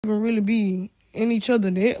even really be in each other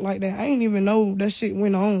that like that. I didn't even know that shit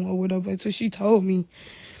went on or whatever until she told me.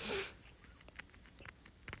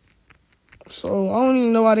 So I don't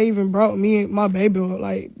even know why they even brought me and my baby up.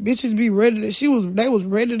 Like, bitches be ready to, they was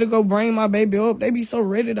ready to go bring my baby up. They be so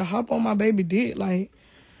ready to hop on my baby dick. Like,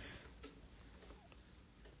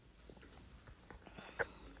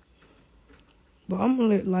 but I'm gonna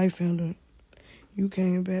let life handle it. You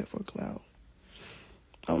came back for clout.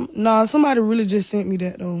 Nah, somebody really just sent me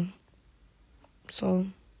that though. So,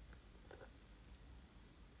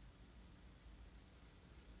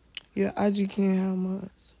 yeah, IG can't have much.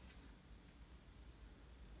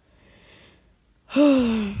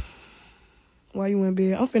 Why you in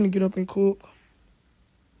bed? I'm finna get up and cook.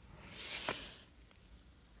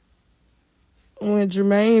 When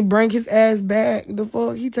Jermaine bring his ass back, the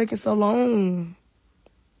fuck, he taking so long.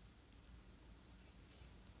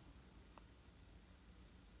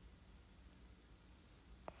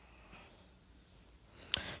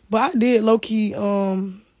 But I did low-key,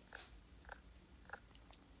 come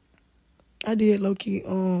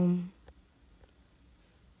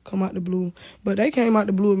out the blue. But they came out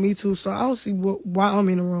the blue with me too, so I don't see why I'm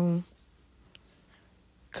in the wrong.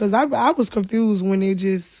 Cause I was confused when they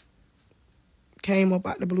just came up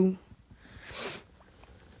out the blue.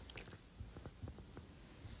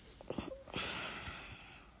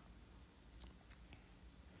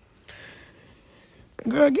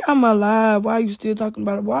 Girl, get on my live. Why are you still talking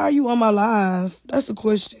about it? Why are you on my live? That's the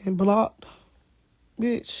question. Blocked.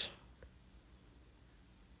 Bitch.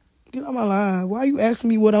 Get on my live. Why are you asking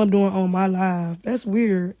me what I'm doing on my live? That's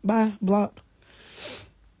weird. Bye. Blocked.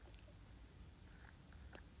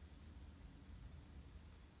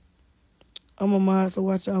 I'm a mod, so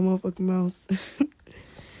watch y'all motherfucking mouths.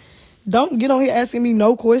 Don't get on here asking me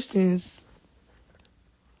no questions.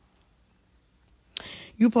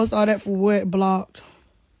 You post all that for what? Blocked.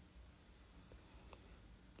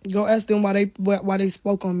 Go ask them why they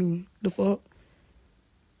spoke on me. The fuck?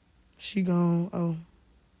 She gone. Oh.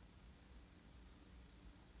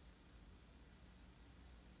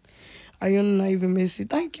 I am not even messy.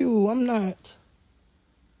 Thank you. I'm not.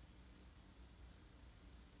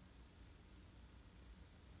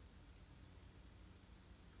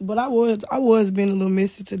 But I was being a little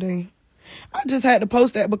messy today. I just had to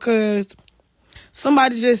post that because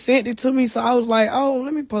somebody just sent it to me, so I was like, oh,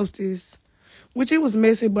 let me post this. Which it was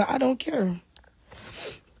messy, but I don't care.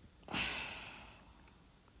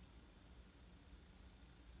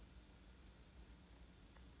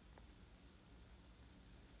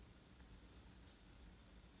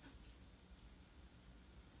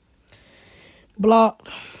 Blocked.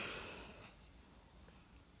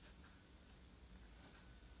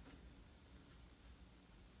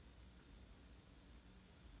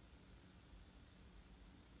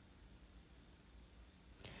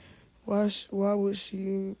 Why would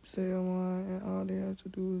she say mine and all they have to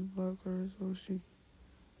do is block her so she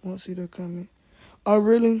won't see the comment? Oh,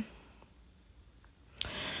 really?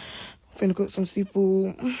 Finna cook some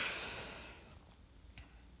seafood.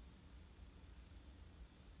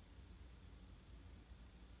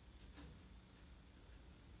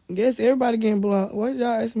 Guess everybody getting blocked. What did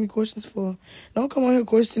y'all ask me questions for? Don't come on here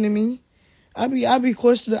questioning me. I be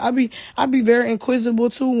very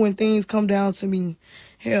inquisitive too when things come down to me.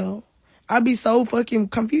 Hell, I be so fucking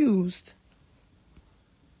confused.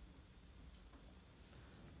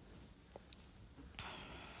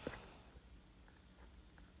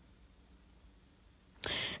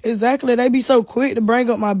 Exactly, they be so quick to bring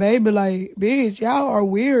up my baby. Like, bitch, y'all are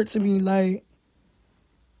weird to me. Like,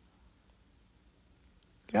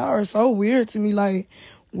 y'all are so weird to me. Like,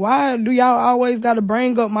 why do y'all always gotta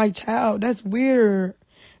bring up my child? That's weird.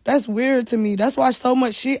 That's weird to me. That's why so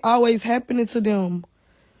much shit always happening to them.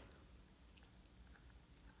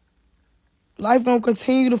 Life gonna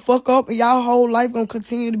continue to fuck up, and y'all whole life gonna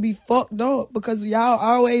continue to be fucked up because y'all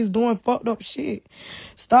always doing fucked up shit.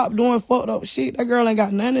 Stop doing fucked up shit. That girl ain't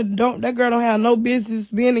got nothing to that girl don't have no business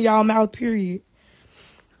being in y'all mouth, period.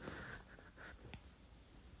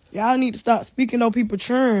 Y'all need to stop speaking on people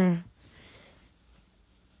churn.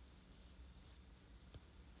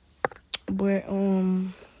 But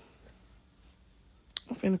I'm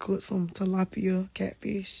finna cook some tilapia,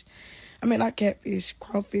 catfish. I mean, not catfish,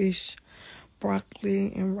 crawfish,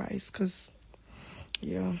 broccoli, and rice, cause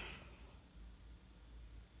yeah.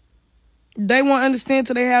 They won't understand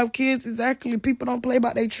till they have kids. Exactly. People don't play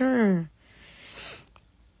about their churn.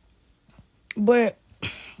 But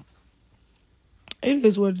it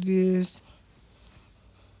is what it is.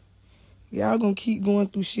 Y'all gonna keep going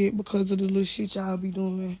through shit because of the little shit y'all be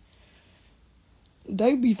doing.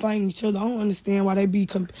 they be fighting each other. I don't understand why they be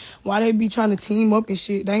trying to team up and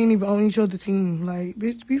shit. They ain't even on each other's team. Like,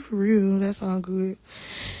 bitch, be for real. That sound good.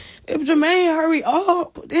 If Jermaine hurry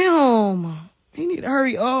up, damn, he need to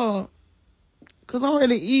hurry up, cause I'm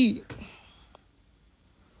ready to eat.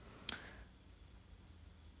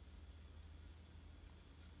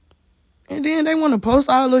 And then they want to post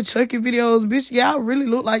all little Chucky videos. Bitch, y'all really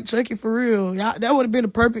look like Chucky for real. Y'all, that would have been a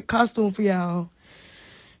perfect costume for y'all.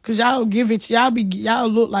 Cause y'all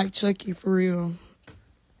look like Chucky for real.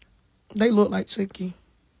 They look like Chucky.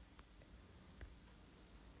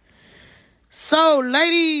 So,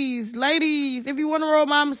 ladies, if you want to roll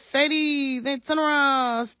my Mercedes, then turn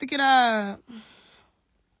around, stick it out.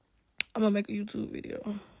 I'm gonna make a YouTube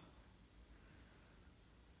video.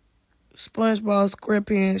 SpongeBob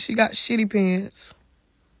SquarePants. She got shitty pants.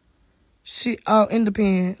 She out in the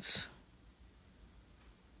pants.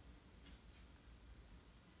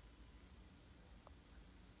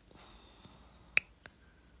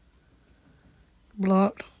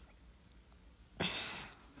 Blocked.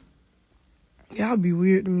 Y'all be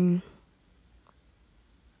weird to me.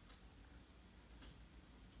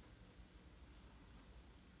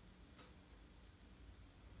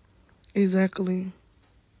 Exactly.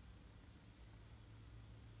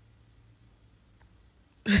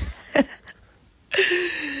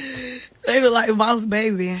 They look like Boss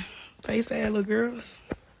Baby. Face ass little girls.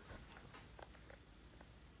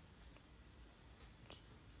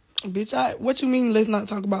 Bitch, what you mean let's not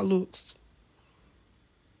talk about looks?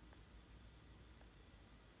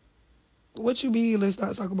 What you mean let's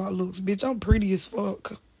not talk about looks? Bitch, I'm pretty as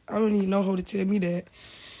fuck. I don't even know how to tell me that.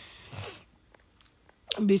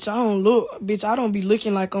 Bitch, I don't be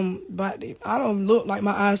looking like I'm about to. I don't look like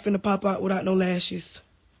my eyes finna pop out without no lashes.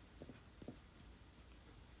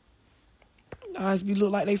 Eyes be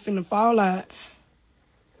look like they finna fall out.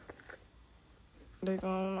 They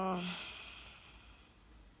gonna...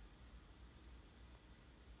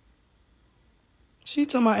 She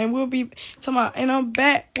talking about, and we'll be talking about, and I'm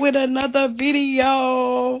back with another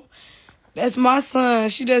video. That's my son.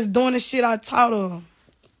 She just doing the shit I taught her.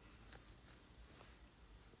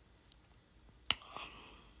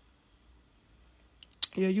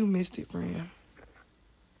 Yeah, you missed it, friend.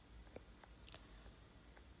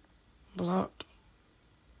 Blocked.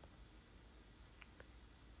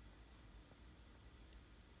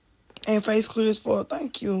 And face clear as fuck.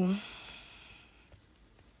 Thank you.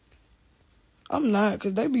 I'm not,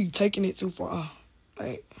 because they be taking it too far.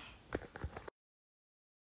 Like,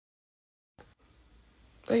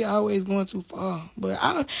 they always going too far. But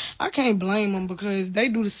I can't blame them because they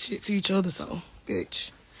do this shit to each other, so,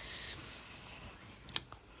 bitch.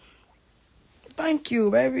 Thank you,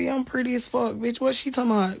 baby. I'm pretty as fuck, bitch. What she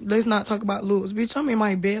talking about? Let's not talk about looks. Bitch, I'm in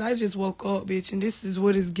my bed. I just woke up, bitch, and this is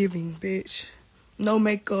what it's giving, bitch. No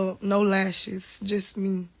makeup, no lashes, just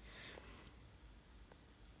me.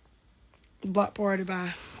 Block party,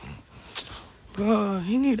 bye. Bro,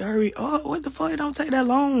 he need to hurry up. What the fuck? It don't take that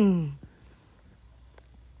long.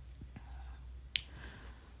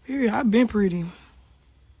 Period. I've been pretty.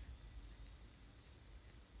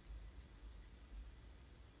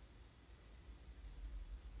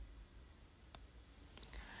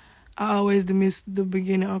 I always miss the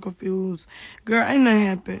beginning, Uncle Fuse. Girl, ain't nothing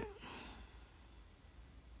happened.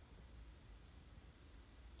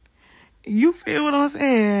 You feel what I'm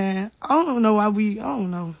saying? I don't know why I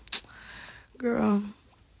don't know. Girl.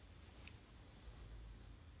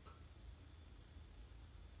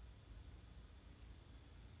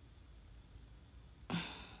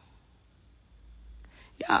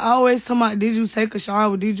 Y'all always talking about, did you take a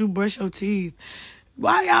shower? Did you brush your teeth?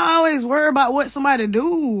 Why y'all always worry about what somebody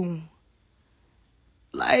do?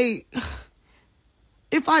 Like,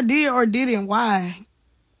 if I did or didn't, why?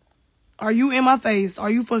 Are you in my face?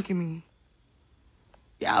 Are you fucking me?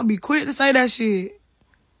 Y'all be quick to say that shit.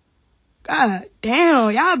 God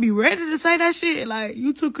damn, y'all be ready to say that shit. Like,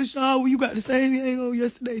 you took a shower, you got the same thing on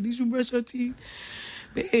yesterday. Did you brush your teeth?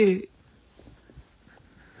 Bitch.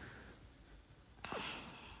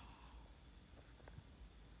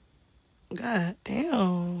 God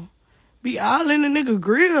damn. Be all in the nigga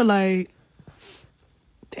grill, like,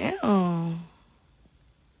 damn.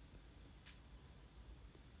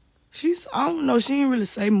 I don't know, she didn't really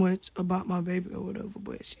say much about my baby or whatever,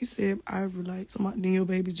 but she said, I like, somebody, then your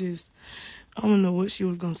baby just, I don't know what she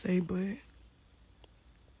was gonna say, but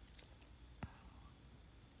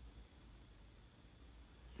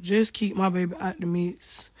just keep my baby out the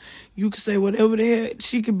mix. You can say whatever the hell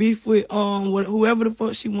she could beef with, whoever the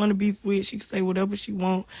fuck she want to beef with, she can say whatever she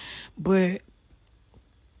want, but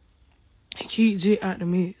keep Jit out the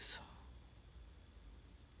mix.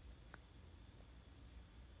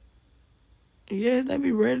 Yes, they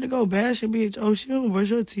be ready to go bash a bitch. Oh, she don't brush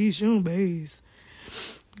her teeth. She don't bathe.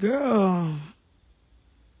 Girl,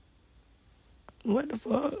 what the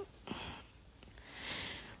fuck?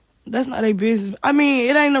 That's not their business. I mean,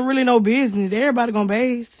 it ain't really no business. Everybody gonna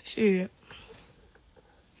base. Shit.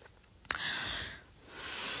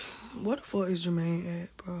 What the fuck is Jermaine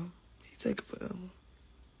at, bro? He taking forever.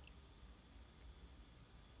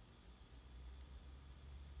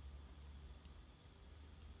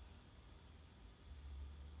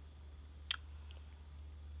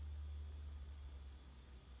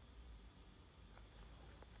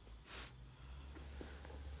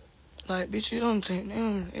 Like, bitch, it don't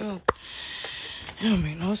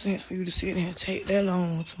make no sense for you to sit there and take that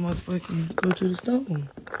long to motherfucking go to the store.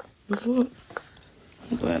 The fuck?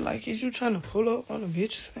 But, like, is you trying to pull up on the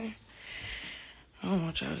bitches thing? I don't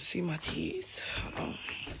want y'all to see my tits. Hold on.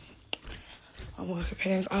 I'm walking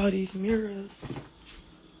past all these mirrors.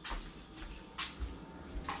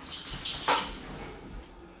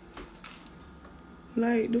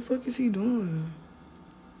 Like, the fuck is he doing?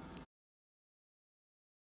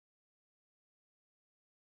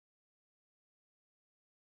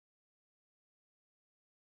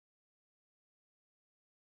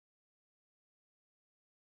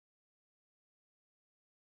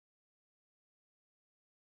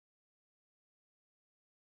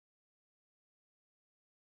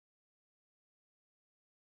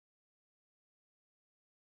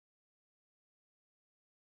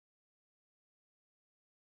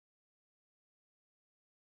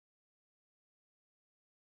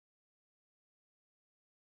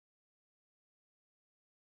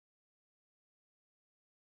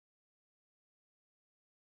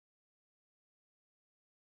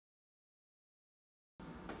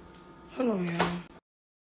 Hold on, y'all.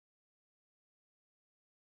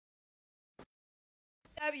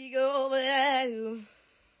 Have you go over there?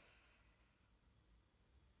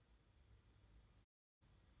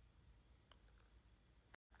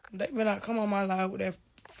 They better not come on my live with that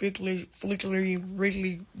flickery,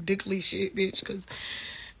 dickly shit, bitch. Cause,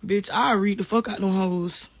 bitch, I read the fuck out them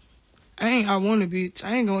hoes. I want a bitch.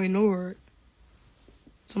 I ain't gonna ignore it.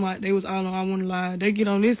 Somebody, they was all on I want to lie. They get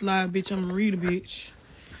on this live, bitch, I'm gonna read a bitch.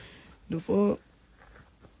 The fuck?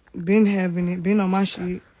 Been having it. Been on my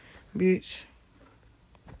shit, bitch.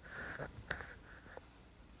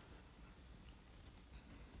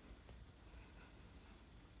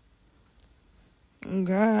 Oh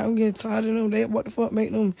God, I'm getting tired of them. What the fuck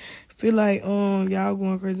make them feel like y'all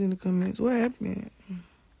going crazy in the comments? What happened?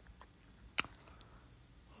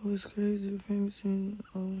 Who's crazy? Famous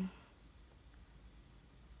and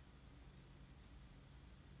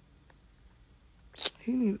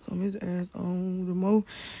he need to come his ass on.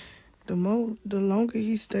 The longer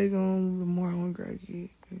he stay on, the more hungry I get.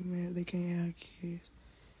 Man, they can't have kids.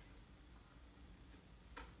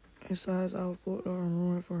 Besides, I'll fuck her and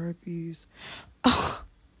ruin for herpes.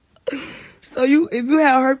 So if you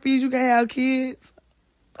have herpes, you can't have kids?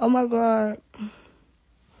 Oh my God.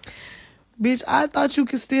 Bitch, I thought you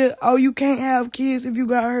could still, you can't have kids if you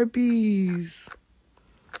got herpes.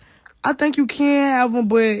 I think you can have them,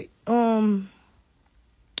 but,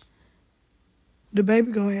 the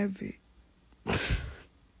baby gonna have it.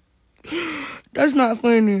 That's not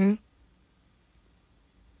funny.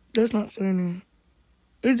 That's not funny.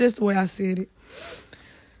 It's just the way I said it.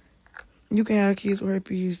 You can have kids with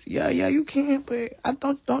herpes. Yeah, you can, but I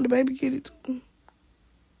don't the baby get it too?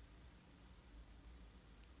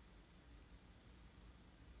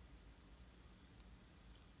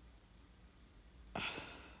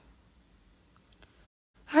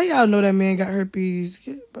 How y'all know that man got herpes?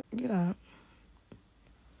 Get out.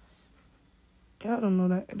 Y'all don't know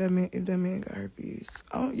that man if that man got herpes.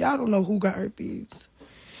 Y'all don't know who got herpes.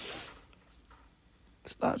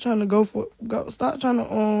 Stop trying to stop trying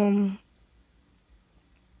to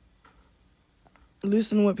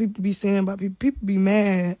listen to what people be saying about people. People be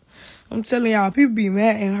mad. I'm telling y'all, people be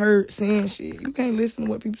mad and hurt saying shit. You can't listen to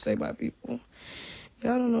what people say about people.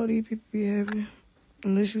 Y'all don't know what these people be having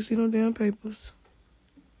unless you see them damn papers.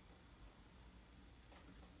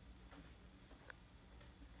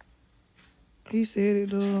 He said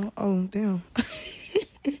it, oh, damn.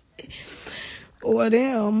 Well,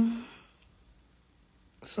 damn.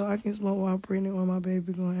 So I can smoke while I'm pregnant or my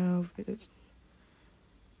baby gonna have it.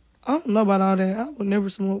 I don't know about all that. I would never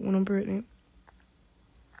smoke when I'm pregnant.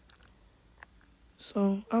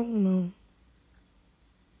 So, I don't know.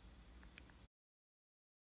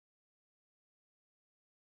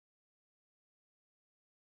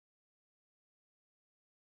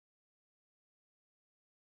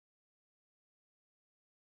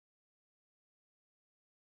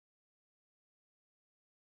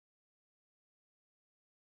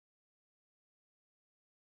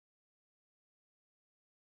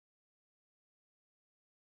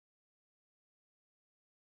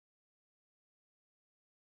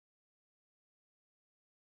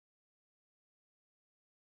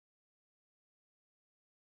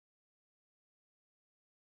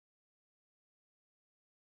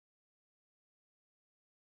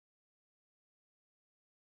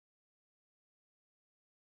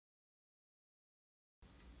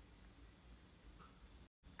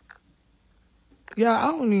 Yeah,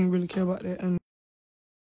 I don't even really care about that. And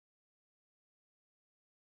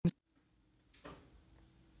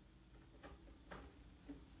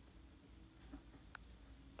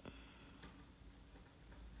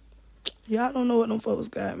y'all don't know what them folks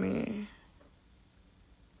got, man.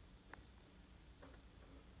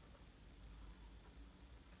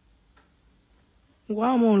 Why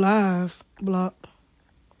I'm on live, block.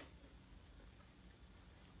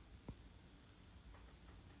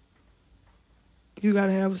 You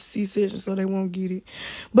gotta have a C-section so they won't get it.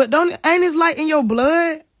 But ain't it like in your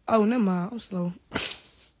blood? Oh, never mind. I'm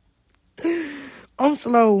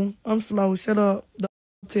slow. I'm slow. Shut up.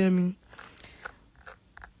 Don't tell me.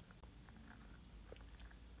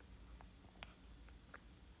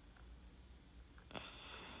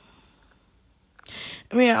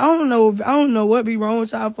 Man, I don't know what be wrong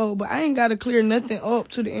with y'all folks, but I ain't gotta clear nothing up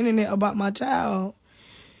to the internet about my child.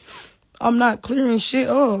 I'm not clearing shit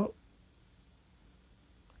up.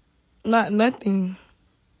 Not nothing.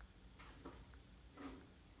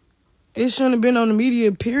 It shouldn't have been on the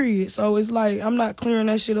media, period. So it's like, I'm not clearing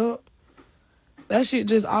that shit up. That shit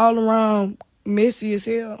just all around messy as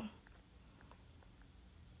hell.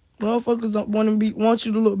 Motherfuckers don't want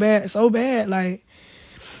you to look bad so bad. Like,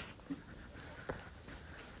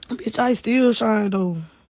 bitch, I still shine though.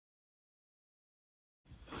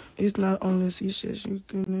 It's not only C-section, you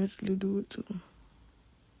can actually do it too.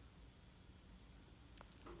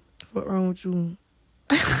 What wrong with you?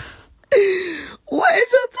 What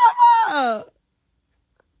is you talking about?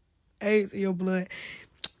 AIDS in your blood.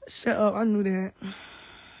 Shut up, I knew that.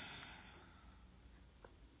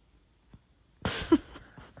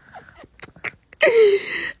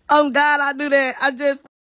 Oh God, I knew that. I just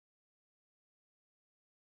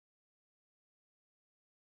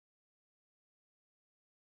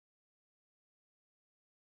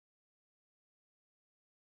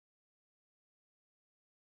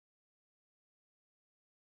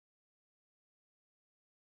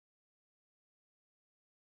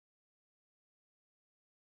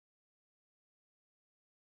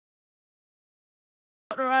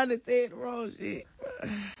fucked around and said the wrong shit.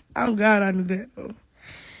 Oh God, I knew that though.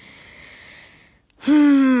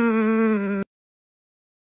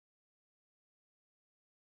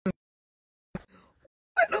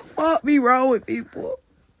 What the fuck be wrong with people?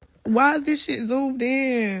 Why is this shit zoomed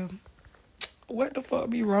in? What the fuck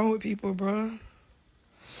be wrong with people, bro?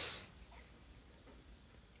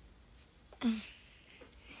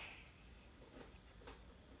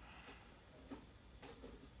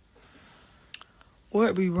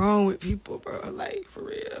 What be wrong with people, bro? Like, for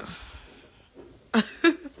real.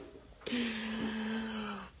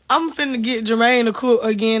 I'm finna get Jermaine to cook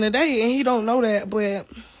again today, and he don't know that, but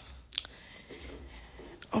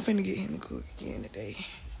I'm finna get him to cook again today.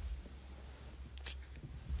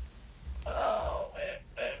 Oh,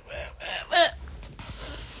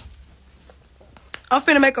 I'm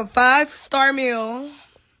finna make a 5-star meal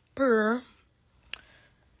per.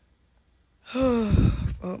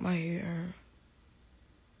 Fuck my hair.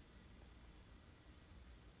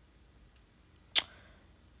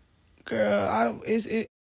 Girl,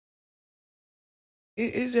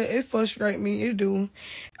 it frustrates me. It do.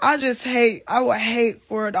 I would hate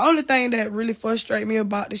for it. The only thing that really frustrates me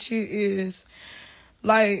about the shit is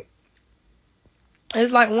like,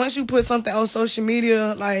 it's like once you put something on social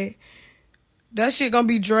media, like that shit gonna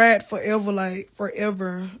be dragged forever, like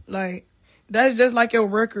forever. Like that's just like your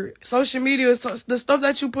record. Social media, the stuff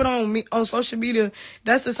that you put on social media,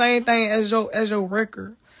 that's the same thing as your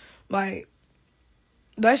record. Like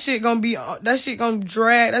that shit gonna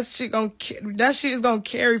drag. That shit is gonna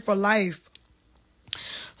carry for life.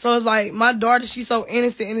 So it's like my daughter, she's so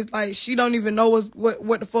innocent, and it's like she don't even know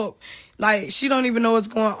what the fuck. Like she don't even know what's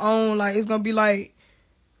going on. Like it's gonna be like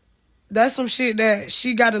that's some shit that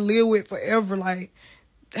she gotta live with forever. Like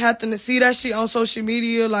having to see that shit on social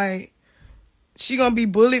media, like she gonna be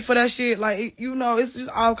bullied for that shit. Like it's just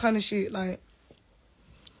all kind of shit. Like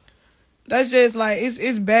that's just like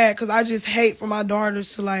it's bad because I just hate for my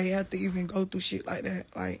daughters to like have to even go through shit like that.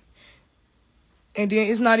 Like, and then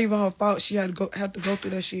it's not even her fault. She have to go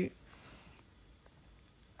through that shit.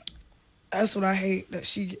 That's what I hate. That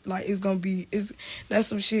she like that's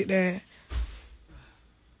some shit that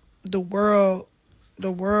the world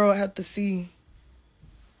have to see.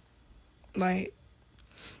 Like,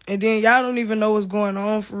 and then y'all don't even know what's going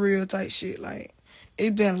on for real type shit. Like,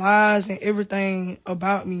 it been lies and everything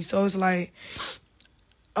about me. So it's like,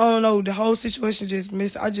 I don't know, the whole situation just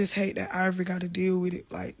I just hate that Ivory got to deal with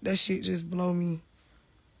it. Like, that shit just blow me.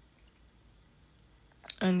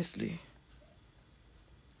 Honestly.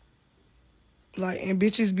 Like, and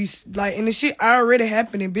bitches be, like, and the shit already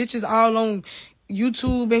happening. Bitches all on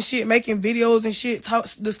YouTube and shit, making videos and shit,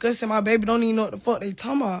 discussing my baby, don't even know what the fuck they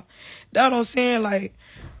talking about. That's what I'm saying, like,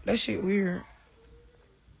 that shit weird.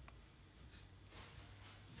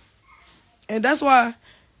 And that's why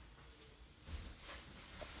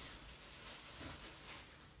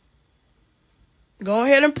go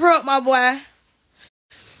ahead and prep, my boy.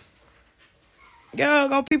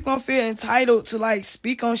 Yeah, people gonna feel entitled to, like,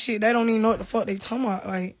 speak on shit. They don't even know what the fuck they talking about,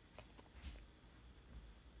 like.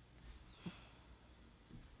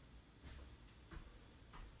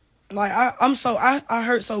 Like, I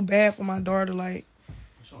hurt so bad for my daughter, like.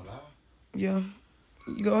 Yeah.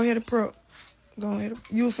 You go ahead and prep. Go ahead.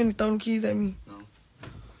 You was finna throw them keys at me.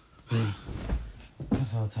 No. I'm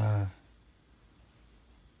so tired.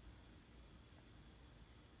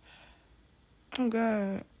 Oh,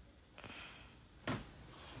 God.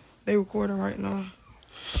 They recording right now.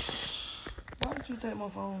 Why did you take my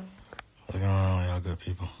phone? What's going on, y'all good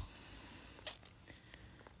people?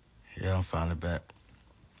 Yeah, I'm finally back.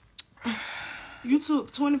 You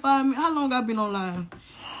took 25 minutes. How long I been online?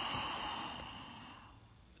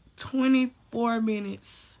 24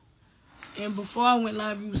 minutes. And before I went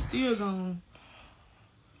live, you was still gone.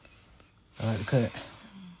 I like to cut.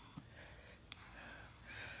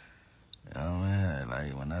 Oh man,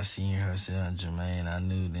 like when I seen her selling Jermaine, I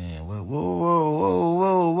knew then. Whoa,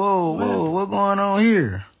 what's going on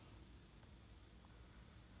here?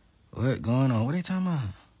 What going on? What are you talking about?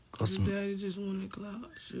 Your daddy just wanted clout.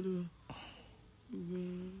 Should've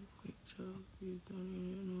been with y'all.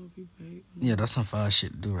 Yeah, that's some fire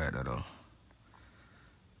shit to do right there, though.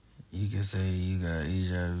 You can say you got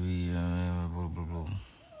HIV, blah, blah, blah.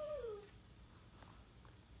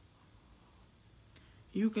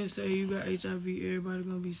 You can say you got HIV. Everybody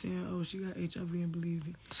gonna be saying, oh, she got HIV and believe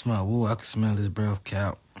it. Smell, woo, I can smell this breath,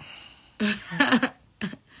 Cap.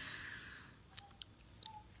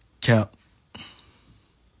 Cap.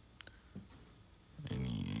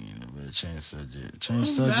 Change subject. Change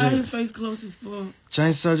subject. God, his face close as fuck.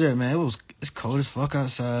 Change subject, man. It's cold as fuck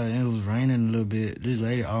outside, and it was raining a little bit. This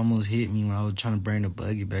lady almost hit me when I was trying to bring the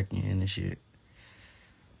buggy back in and shit.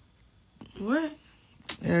 What?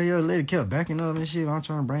 Yeah, your lady kept backing up and shit. I'm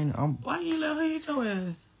trying to bring it. Why you let her hit your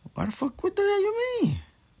ass? Why the fuck? What the hell you mean?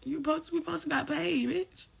 We supposed to got paid,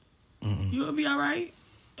 bitch. Mm-mm. You'll be all right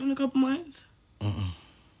in a couple months. Mm-mm.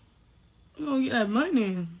 You gonna get that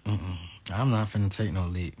money. Mm-mm. I'm not finna take no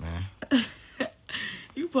lick, man.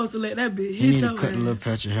 You supposed to let that bitch hit You need your to cut ass. a little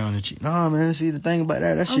patch of hair on the cheek. No, man. See, the thing about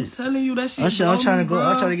that shit. I'm telling you, that shit. I'm trying to grow. Bro.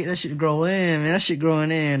 I'm trying to get that shit to grow in, man. That shit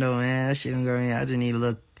growing in, though, man. That shit gonna grow in. I just need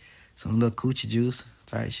some little coochie juice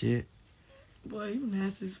type shit. Boy, you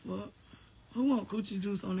nasty as fuck. Who want coochie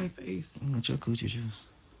juice on their face? I want your coochie juice.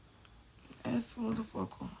 Ask for the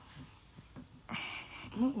fucker.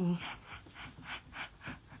 Uh-uh.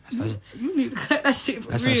 You need to cut that shit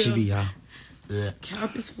for That's real. how she be, y'all.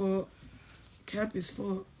 Cap as fuck. Cap as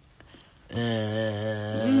fuck. We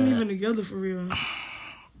Uh, ain't even together for real.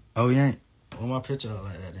 oh, we ain't? Where my picture up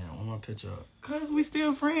like that, then? Where my picture up? Cause we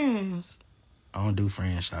still friends. I don't do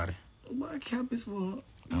friends, shawty. Boy, cap as fuck. You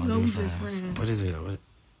I don't know do we friends. just friends. What is it? What?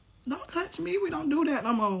 Don't touch me. We don't do that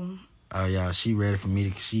no more. Oh, y'all, she ready for me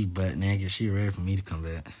to... She butt naked. She ready for me to come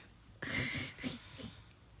back.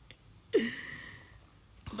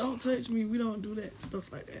 Don't touch me. We don't do that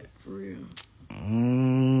stuff like that for real.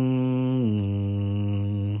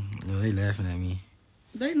 No, they laughing at me.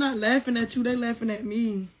 They not laughing at you. They laughing at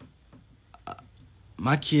me.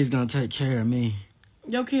 My kids gonna take care of me.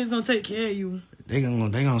 Your kids gonna take care of you. They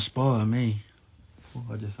gonna spoil me. Oh,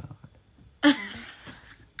 I just sound like...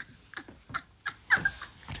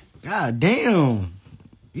 God damn.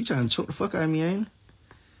 You trying to choke the fuck out of me, ain't it?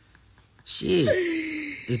 Shit.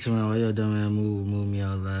 It's around your dumb ass move me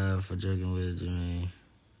out live for joking with Jermaine.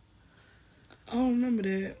 I don't remember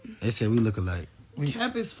that. They said we look alike.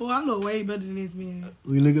 Cap is full. I look way better than this man.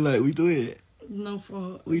 We look alike. We do it. No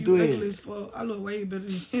fuck. We You do ugly it. as fuck. I look way better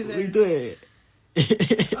than his We ass. do it.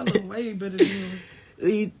 I look way better than him.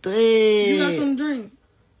 We do it. You got something to drink?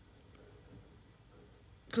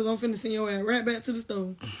 Cause I'm finna send your ass right back to the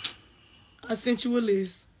store. I sent you a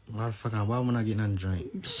list. Motherfucker, why would I get nothing to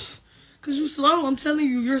drink? Cause you slow. I'm telling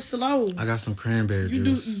you, you're slow. I got some cranberry You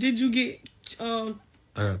juice. did you get I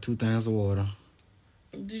got 2 things of water.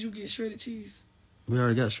 Did you get shredded cheese? We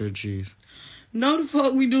already got shredded cheese. No, the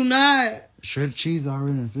fuck we do not. Shredded cheese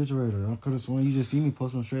already in the refrigerator. I could have sworn you just see me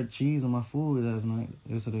post some shredded cheese on my food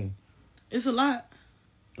yesterday. It's a lot.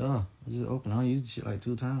 Duh. I just opened. I used shit like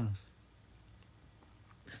 2 times.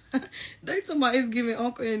 They talking about it's giving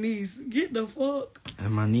uncle and niece. Get the fuck.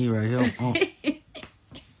 And my knee right here.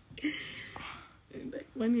 They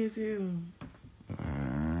funny as hell.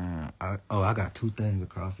 I got 2 things of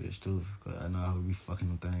crawfish too. Cause I know I would be fucking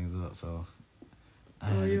them things up. So.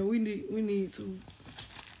 Oh yeah, we need to.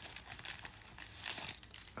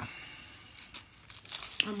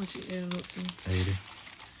 How much you add up to? 80.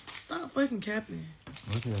 Stop fucking capping.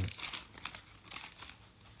 Look at it.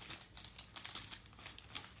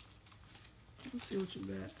 Let's see what you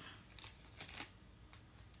got.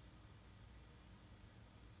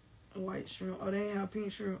 White shrimp. Oh, they ain't have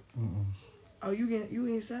pink shrimp. Oh, you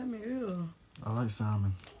ain't salmon. Ew. I like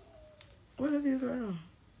salmon. What is this right now?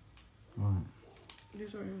 What?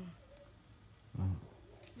 This right here. What?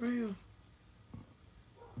 Right here.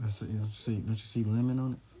 Don't you see lemon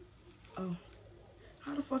on it? Oh.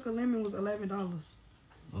 How the fuck a lemon was $11?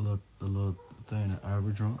 The little thing that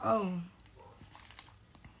Arbor drunk. Oh.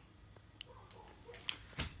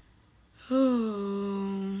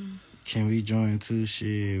 Can we join too?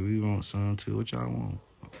 Shit, we want some too. What y'all want?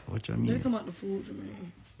 What y'all mean? They talking about the food,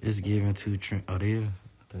 Jermaine. It's giving 2 trans. Oh, there.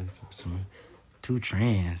 2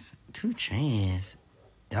 trans. 2 trans.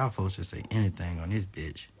 Y'all folks just say anything on this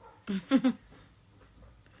bitch.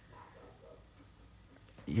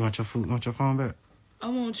 You want your food? Want your phone back? I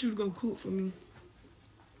want you to go cook for me.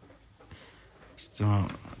 Still.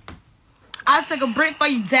 I'll take a break for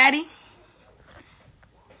you, daddy.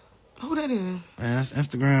 Who that is? Man, that's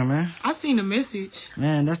Instagram, man. I seen the message.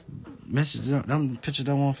 Man, that's message. Them pictures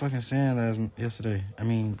don't want fucking send yesterday. I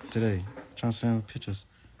mean, today. Trying to send pictures.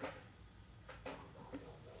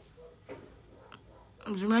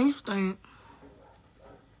 Jermaine, you stink.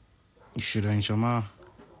 You sure that ain't your mom?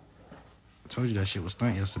 I told you that shit was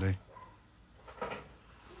stink yesterday.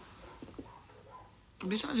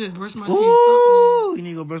 Bitch, I just brushed my teeth. Ooh, you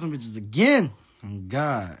need to go brush some bitches again. Oh,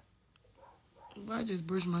 God. I just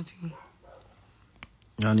brushed my teeth.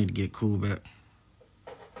 Y'all need to get cool back.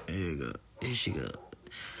 There you go. There she go.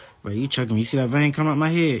 Bro, you choking me. You see that vein coming out my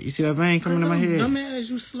head? You see that vein coming in my head? Dumbass,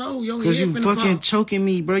 you slow. Your Cause head you finna fucking pop. choking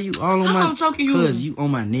me, bro. You all on How my. I'm choking you? Cause you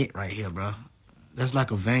on my neck right here, bro. That's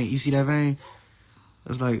like a vein. You see that vein?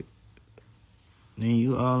 That's like. Then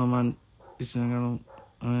you all on my. You see,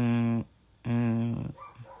 I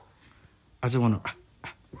just wanna.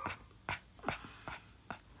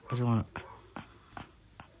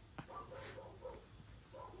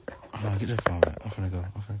 Get that phone back. I'm finna go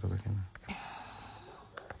back in there.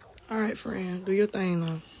 All right, friend. Do your thing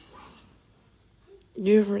now.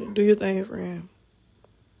 Do your thing, friend.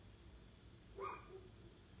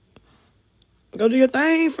 Go do your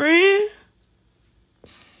thing, friend.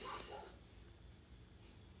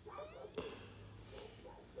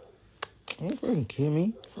 Don't fucking kill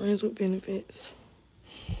me. Friends with benefits.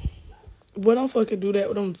 Boy, don't fucking do that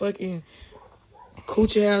with them fucking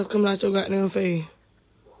coochie ass coming out your goddamn face.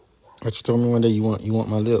 But you told me one day you want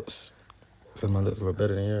my lips. Cause my lips look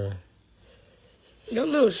better than yours. Your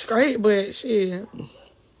little straight, but shit.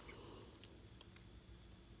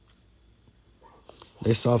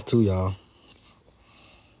 They soft too, y'all.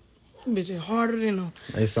 Bitch is harder than them.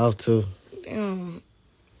 They soft too. Damn.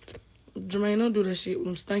 Jermaine, don't do that shit with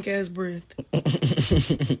them stink ass breath.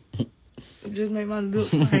 It just make my lips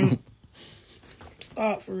stink.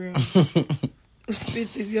 Stop for real.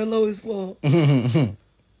 Bitch is yellow as fuck.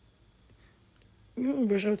 You don't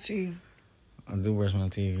brush your teeth. I do brush my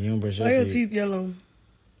teeth. You don't brush your Why your teeth. teeth yellow?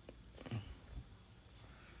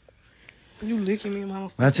 You licking me,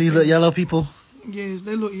 mama. My teeth look yellow, people. Yes,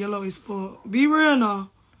 they look yellow as fuck. Be real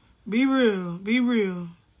now. Be real. Be real.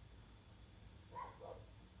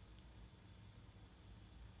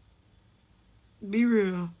 Be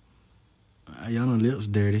real. Y'all know lips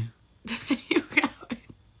dirty. You got it.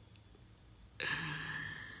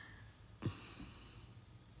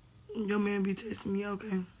 Your man be texting me,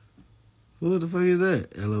 okay. Who the fuck is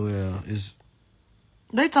that? LOL. It's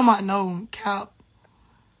They talking about no, Cap.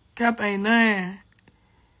 Cap ain't none.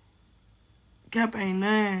 Cap ain't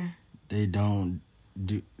none. they don't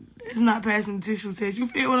do. It's not passing the tissue test. You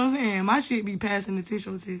feel what I'm saying? My shit be passing the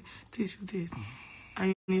tissue test. I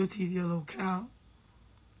ain't your teeth yellow. Cap.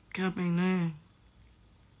 Cap ain't none.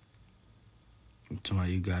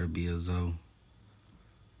 Somebody, you gotta be a Zoe.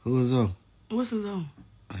 Who is Zoe? What's the though?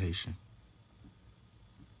 A Haitian.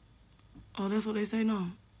 Oh, that's what they say now.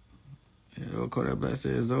 Yeah, they'll call that black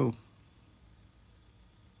said Zoe.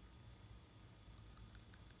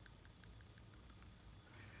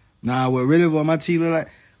 Nah, what my teeth look like?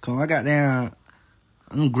 Come on, I got down.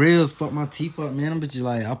 Them grills fuck my teeth up, man. Them bitches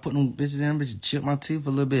like, I put them bitches in, them bitches chip my teeth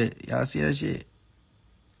a little bit. Y'all see that shit?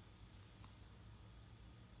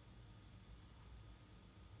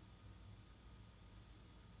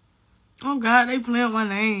 Oh, God, they playing with my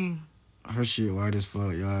name. Her shit white as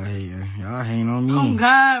fuck. Y'all hating. Y'all hating on me. Oh,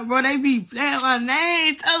 God, bro. They be playing my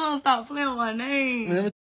name. Tell them stop playing my name. Let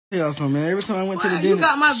me tell y'all something, man. Every time I went to the You dentist.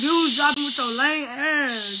 got my views dropping with your lame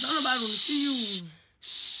ass. Don't nobody want to see you.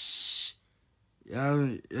 Shh.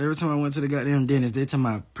 Y'all, every time I went to the goddamn dentist, they talking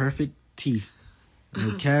about perfect teeth.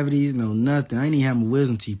 No cavities, no nothing. I ain't even have my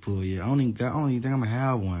wisdom teeth pulled yet. I don't even think I'm gonna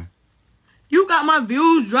have one. You got my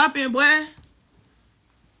views dropping, boy.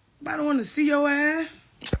 Nobody want to see your ass.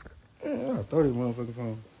 Yeah, I throw this motherfucking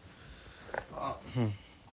phone.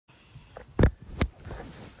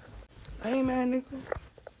 I ain't mad, nigga.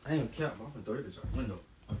 I ain't cap, but I'm gonna throw this out the window.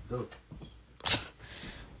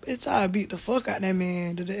 Bitch, I beat the fuck out that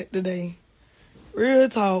man today. Real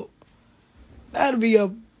talk. That'll be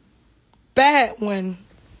a bad one.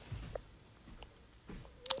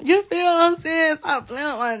 You feel what I'm saying? Stop playing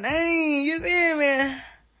with my name. You feel me?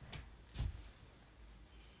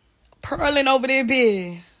 Pearling over there,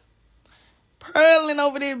 bitch. Pearling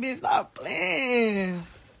over there, bitch. Stop playing.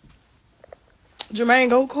 Jermaine,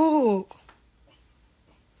 go cook.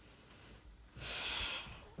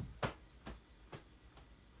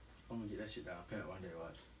 I'm gonna get that shit down pat one day,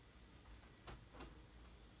 watch.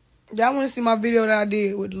 Y'all want to see my video that I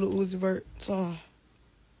did with the Lil Uzi Vert song?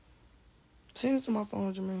 Send it to my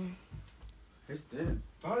phone, Jermaine. It's dead.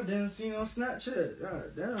 Probably didn't see on Snapchat.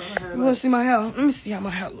 God damn, I had You want to see my hair? Let me see how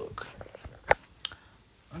my hair look.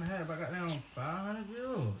 I had about goddamn 500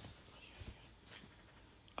 views.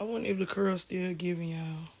 I wonder if the curls still giving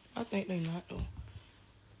y'all. I think they not though.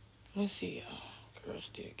 Let's see y'all. Curls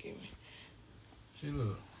still giving. She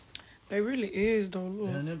look. They really is though.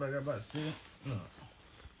 Look. Yeah, everybody got about 7. Look.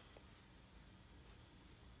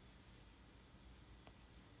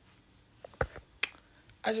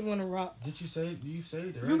 I just want to rock. Did you say? Do you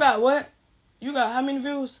say that? You got what? You got how many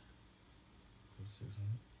views? 600.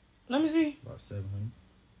 Let me see. About 700.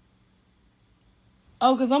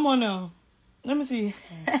 Oh, cause I'm on now. Let me see.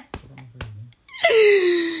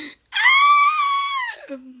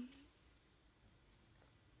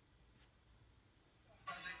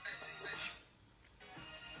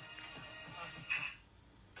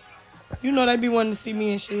 You know they be wanting to see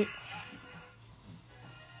me and shit.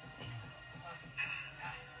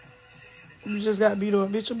 You just got beat up,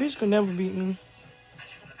 bitch. A bitch could never beat me.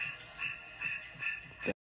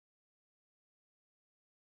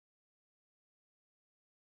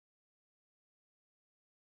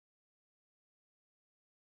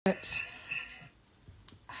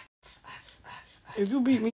 If you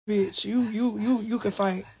beat me, bitch, you can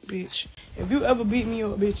fight, bitch. If you ever beat me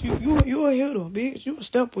up, bitch, you a hitter, bitch. You a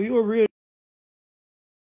stepper. You a real.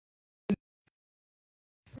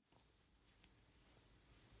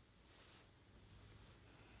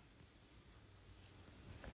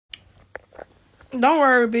 Don't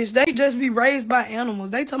worry, bitch. They just be raised by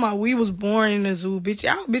animals. They talking about we was born in the zoo, bitch.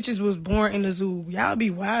 Y'all bitches was born in the zoo. Y'all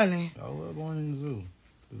be wildin'. Y'all were born in the zoo.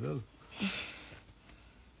 The villa.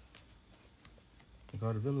 They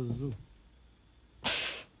call the villa the zoo.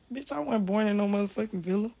 Bitch, I wasn't born in no motherfucking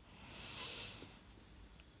villa.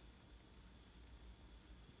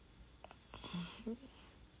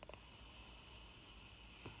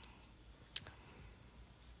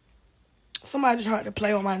 Somebody tried to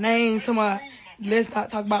play with my name. Somebody, let's not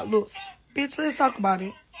talk about looks. Bitch, let's talk about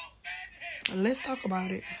it. Let's talk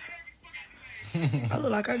about it. I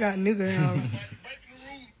look like I got nigga hair.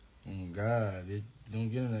 Oh, God. Don't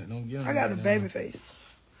get in that. Don't get in that. I got a baby face.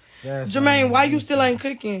 Yes, Jermaine, why you still ain't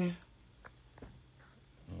cooking?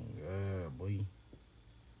 Oh, God, boy.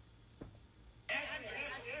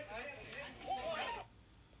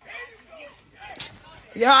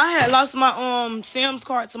 Yeah, I had lost my Sam's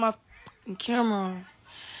card to my fucking camera.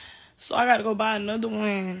 So I gotta go buy another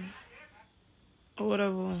one. Or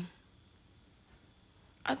whatever.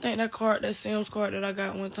 I think that Sam's card that I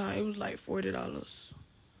got one time, it was like $40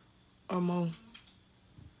 or more.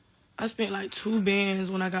 I spent like 2 bands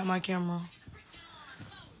when I got my camera.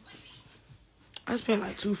 I spent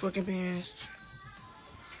like 2 fucking bands.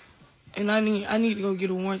 And I need to go get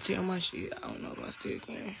a warranty on my shit. I don't know if I still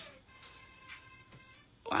can.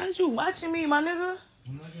 Why is you watching me, my nigga?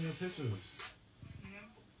 I'm liking your pictures.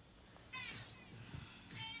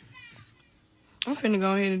 I'm finna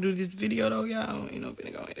go ahead and do this video though, y'all. You know, I'm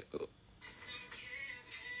finna go ahead and go.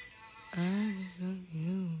 I just love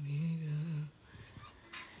you, nigga.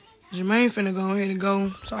 Jermaine finna go ahead and go,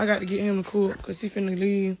 so I got to get him to cook because he finna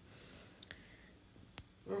leave.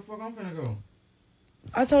 Where the fuck I'm finna go?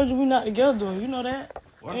 I told you we not together. You know that?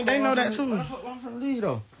 And they know that too. Why the fuck I'm finna leave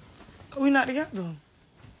though? Cause we not together.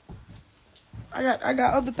 I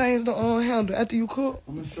got other things to handle after you cook.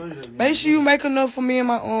 I'm gonna show you that. Make sure you make enough for me and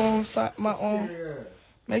my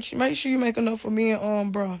Make sure you make enough for me and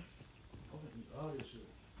bro.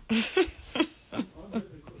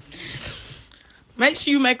 Make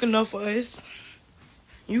sure you make enough for us.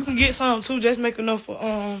 You can get some too. Just make enough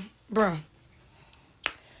for bro.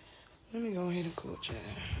 Let me go ahead and cook, Chad.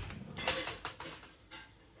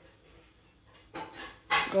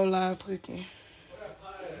 Go live cooking.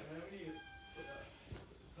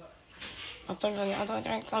 I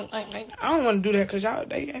don't want to do that because y'all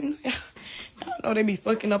know they be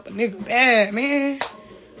fucking up a nigga bad, man.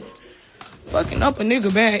 Fucking up a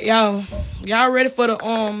nigga bad, y'all. Y'all ready for the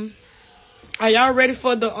Are y'all ready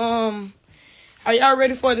for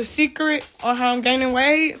the secret on how I'm gaining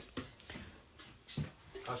weight?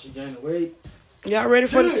 How she gaining weight? Y'all ready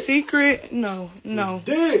for the secret? No.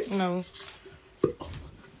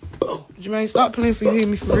 Jermaine, stop playing for you hit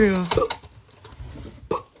me for real.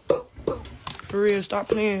 For real, stop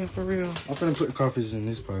playing for real. I'm finna put the crawfish in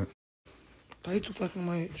this part. Play too fucking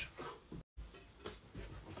much.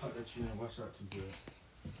 Pop that you and wash out too good.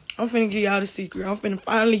 I'm finna give y'all the secret. I'm finna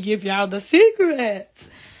finally give y'all the secret. I'm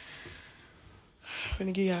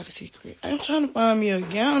finna give y'all the secret. I'm trying to find me a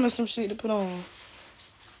gown or some shit to put on.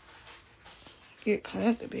 Get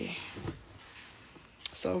comfortable.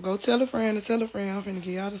 So go tell a friend to tell a friend. I'm finna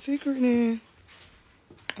give y'all the secret then.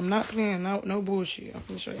 I'm not playing no bullshit. I'm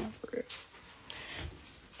finna show y'all for real.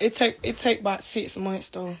 It take about 6 months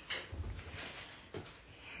though.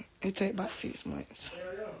 It take about 6 months.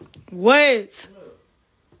 What?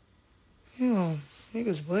 Yo,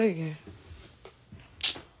 niggas bugging.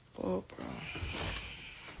 Fuck, bro.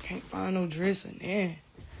 Can't find no dress in there.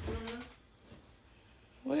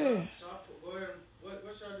 Where?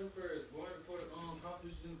 What should I do first? Go ahead and put the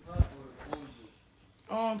crawfish in the pot or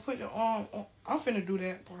the oranges? Put the I'm finna do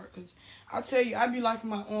that part, cause I tell you, I be liking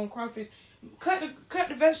my crawfish. Cut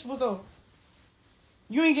the vegetables off.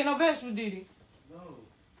 You ain't get no vegetables, did he? No.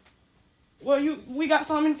 Well, we got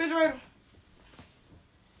some in the refrigerator.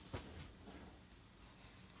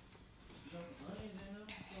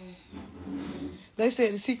 They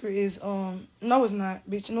said the secret is no, it's not,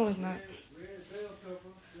 bitch. No, it's not. Red bell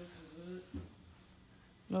pepper. This is good.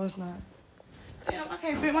 No, it's not. Damn, I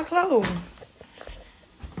can't fit my clothes.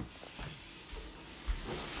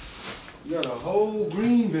 You got a whole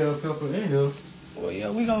green bell pepper in here. Well, yeah,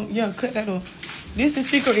 we gonna cut that off. This is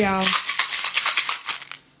secret, y'all.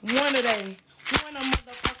 One a day. One a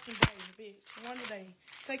motherfucking day, bitch. One a day.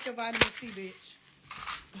 Take your vitamin C, bitch.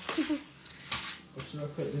 Or should I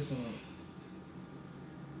cut this one up?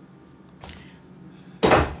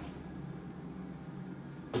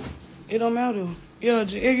 It don't matter. Yeah,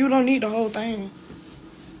 you don't need the whole thing.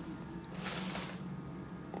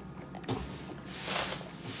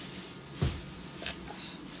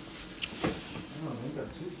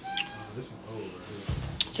 This one old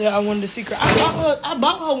right So I wanted the secret. I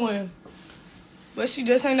bought her one. But she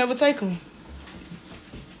just ain't never take them.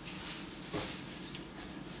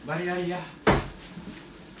 here.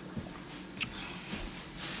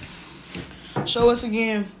 Show us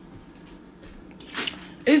again.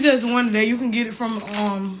 It's just one day. You can get it from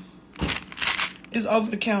it's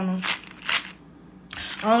over the counter.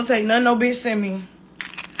 I don't take nothing no bitch send me.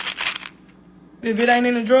 If it ain't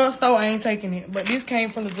in the drugstore, I ain't taking it. But this came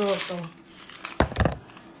from the drugstore.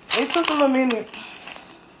 It took a little minute.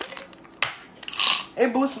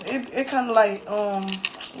 It boosted. It kind of like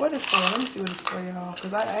what is for? Let me see what it's for, y'all.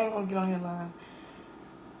 Cause I ain't gonna get on here line.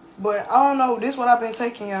 But I don't know. This what I've been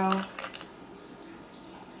taking, y'all.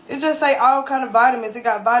 It just say all kind of vitamins. It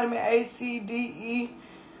got vitamin A, C, D, E.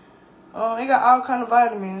 It got all kind of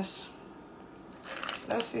vitamins.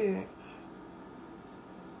 That's it.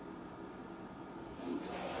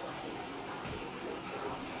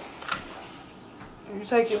 You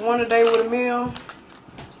take it one a day with a meal.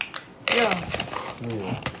 Yeah.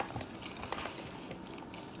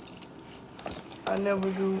 I never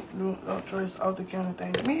do no choice off the counter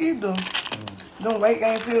things. Me either. Them weight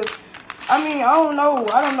gain pills. I mean, I don't know.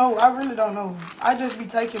 I really don't know. I just be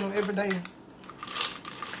taking them every day.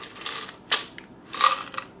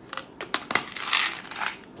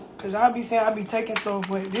 Cause I be saying I be taking stuff,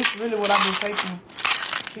 but this really what I been taking.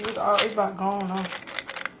 See, it's about gone now.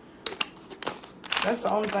 That's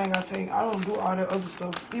the only thing I take. I don't do all that other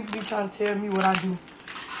stuff. People be trying to tell me what I do.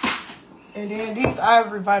 And then these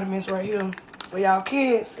ivory vitamins right here. For y'all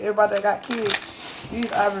kids, everybody that got kids,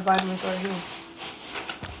 these ivory vitamins right here.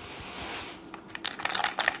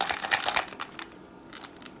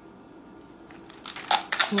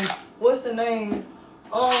 What's the name?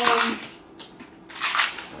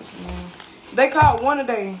 They call it one a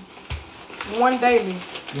day. One daily.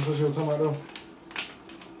 This what you were talking about though?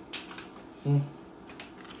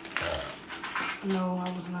 No, I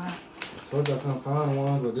was not. I told you I couldn't find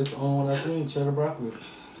one, but this the only one I seen, cheddar broccoli.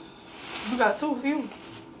 You got two for you.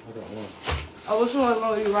 I got one. Oh, which one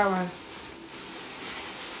gonna eat white rice?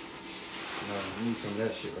 No, I need some of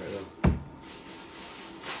that shit right there.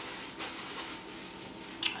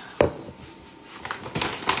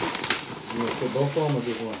 You want to put both of them or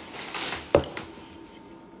just one?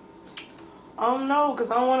 I don't know, because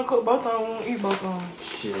I don't want to cook both of them. I won't eat both of them.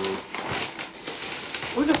 Shit.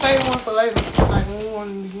 We can save one for later, like when we want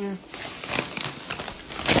it again.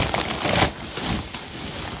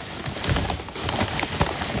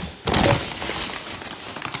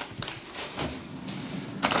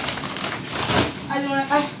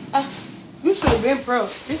 You should have been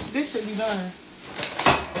prepped. This should be done.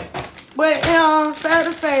 But sad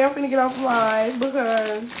to say, I'm finna get off live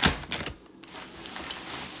because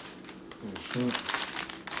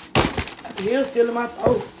the hell's still in my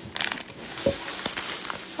throat.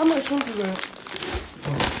 How much shrimp you got?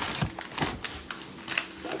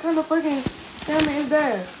 What kind of fucking salmon is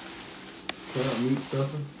that? Cut up meat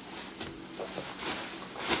stuffing.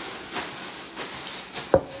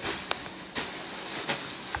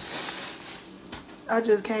 I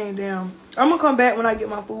just came down. I'm gonna come back when I get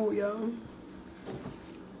my food, y'all.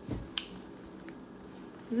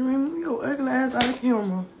 You remove your ugly ass out of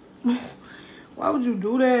camera. Why would you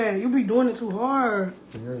do that? You be doing it too hard.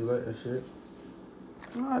 You know you like that shit?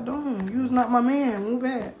 No, I don't. You's not my man. Move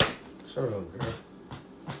back. Shut up, girl.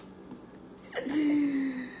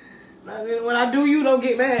 When I do, you don't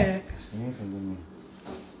get mad. You ain't finna do me.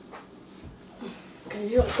 Okay,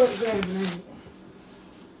 you cut the gravy, man.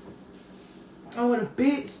 I want a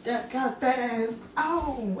bitch that got fat ass.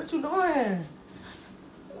 Oh, what you doing?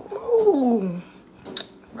 Ooh.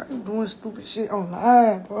 Why you doing stupid shit on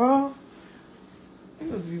live, bro? It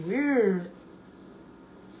would be weird.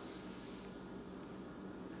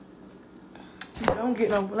 You don't get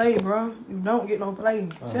no play, bro. You don't get no play.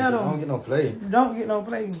 Tell them. I don't get no play. You don't get no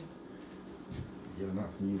play. Yeah, not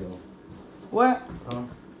for you though. What? Huh?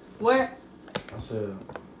 What? I said,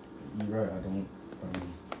 you right, I don't.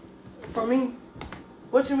 For me?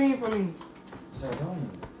 What you mean for me? I said, I don't.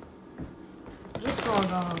 Just calm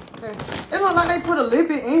down. Okay. It look like they put a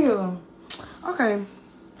lipid in here. Okay.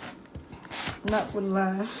 Not for the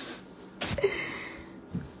live.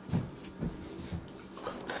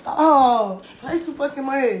 Stop. Play too fucking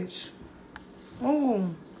much.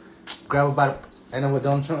 Ooh. Grab a bottle. Ain't know what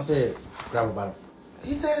Donald Trump said? Grab a bottle.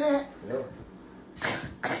 He said that? Yep.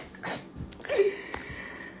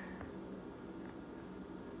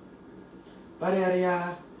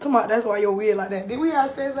 Ba-da-da-da. Come on, that's why you're weird like that. Did we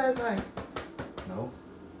have sex last night? No.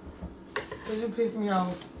 Cause you pissed me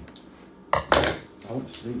off. I went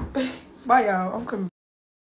to sleep. Bye, y'all. I'm coming back.